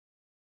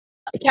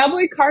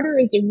Cowboy Carter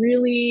is a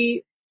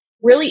really,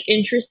 really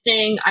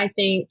interesting, I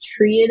think,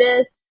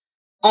 treatise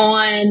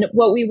on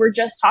what we were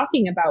just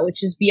talking about,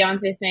 which is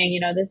Beyonce saying,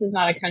 this is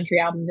not a country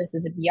album, this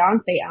is a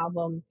Beyonce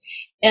album.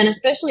 And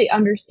especially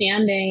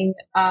understanding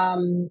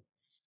the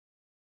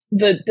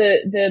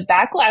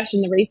backlash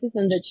and the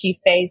racism that she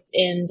faced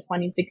in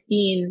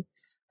 2016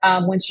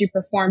 when she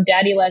performed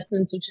Daddy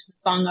Lessons, which is a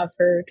song of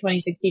her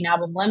 2016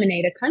 album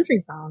Lemonade, a country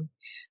song,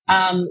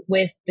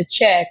 with the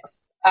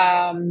Chicks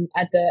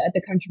at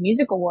the Country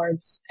Music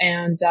Awards.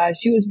 And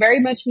she was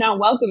very much not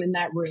welcome in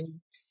that room.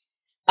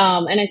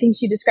 And I think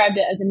she described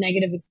it as a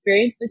negative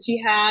experience that she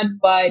had,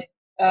 but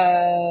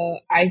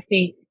I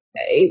think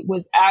it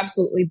was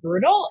absolutely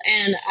brutal.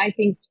 And I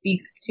think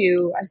speaks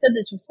to, I've said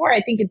this before,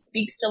 I think it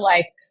speaks to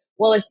like,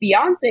 well, if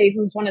Beyonce,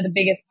 who's one of the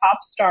biggest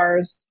pop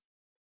stars,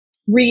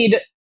 read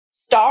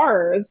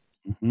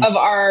stars of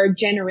our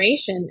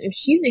generation, if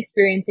she's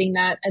experiencing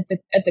that at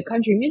the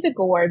Country Music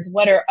Awards,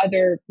 what are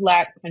other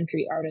Black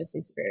country artists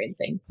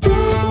experiencing?